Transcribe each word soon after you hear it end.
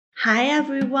Hi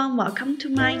everyone, welcome to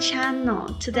my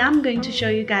channel. Today I'm going to show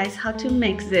you guys how to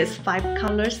make this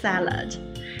 5-color salad.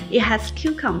 It has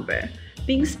cucumber,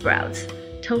 bean sprouts,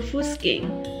 tofu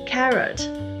skin, carrot,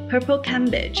 purple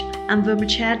cabbage, and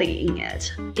vermicelli in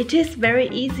it. It is very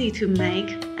easy to make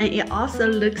and it also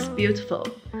looks beautiful.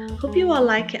 Hope you will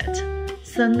like it.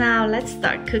 So now let's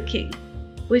start cooking.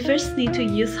 We first need to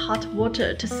use hot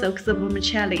water to soak the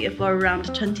vermicelli for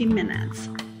around 20 minutes.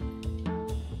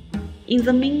 In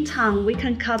the meantime, we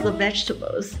can cut the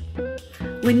vegetables.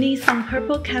 We need some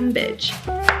purple cabbage,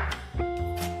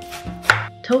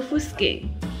 tofu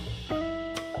skin,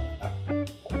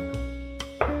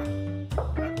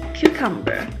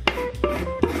 cucumber,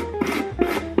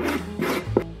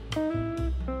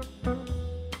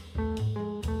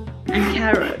 and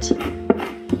carrot.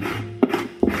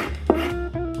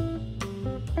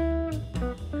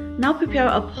 Now prepare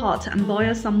a pot and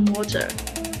boil some water.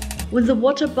 When the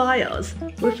water boils,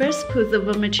 we first put the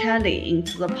vermicelli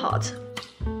into the pot.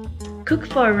 Cook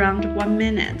for around 1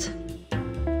 minute.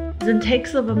 Then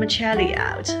take the vermicelli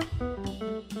out.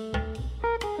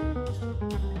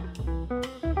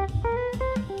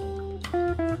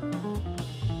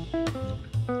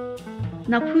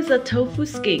 Now put the tofu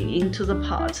skin into the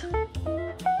pot.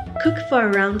 Cook for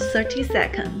around 30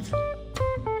 seconds.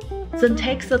 Then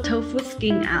take the tofu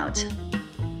skin out.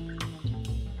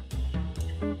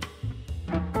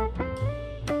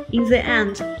 In the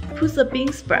end, put the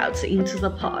bean sprouts into the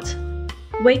pot.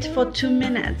 Wait for 2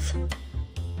 minutes.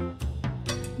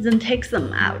 Then take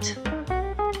them out.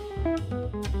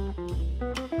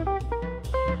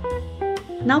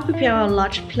 Now prepare a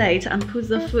large plate and put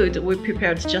the food we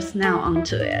prepared just now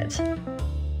onto it.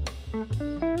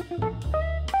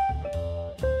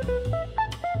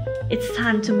 It's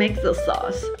time to make the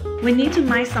sauce. We need to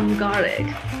mine some garlic.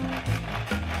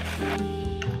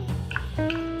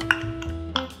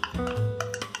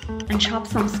 And chop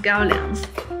some scallions.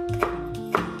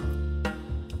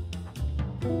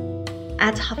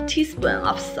 Add half teaspoon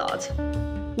of salt,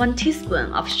 1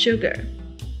 teaspoon of sugar,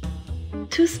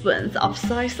 2 spoons of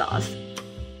soy sauce,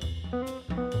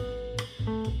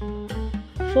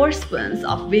 4 spoons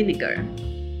of vinegar.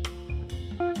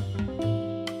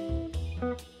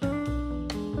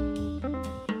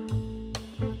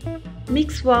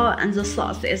 Mix well and the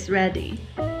sauce is ready.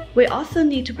 We also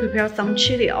need to prepare some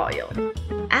chili oil.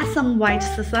 Add some white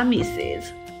sesame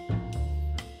seeds.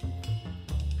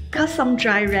 Cut some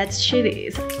dry red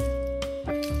chilies.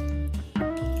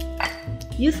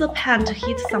 Use a pan to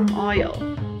heat some oil.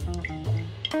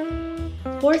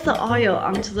 Pour the oil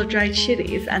onto the dry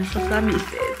chilies and sesame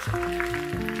seeds.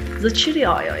 The chili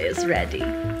oil is ready.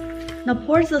 Now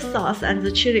pour the sauce and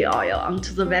the chili oil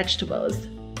onto the vegetables.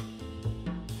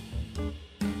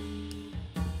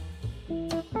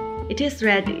 It is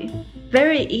ready.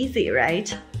 Very easy,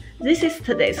 right? This is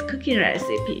today's cooking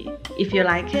recipe. If you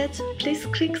like it, please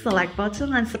click the like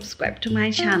button and subscribe to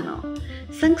my channel.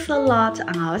 Thanks a lot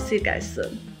and I'll see you guys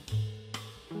soon.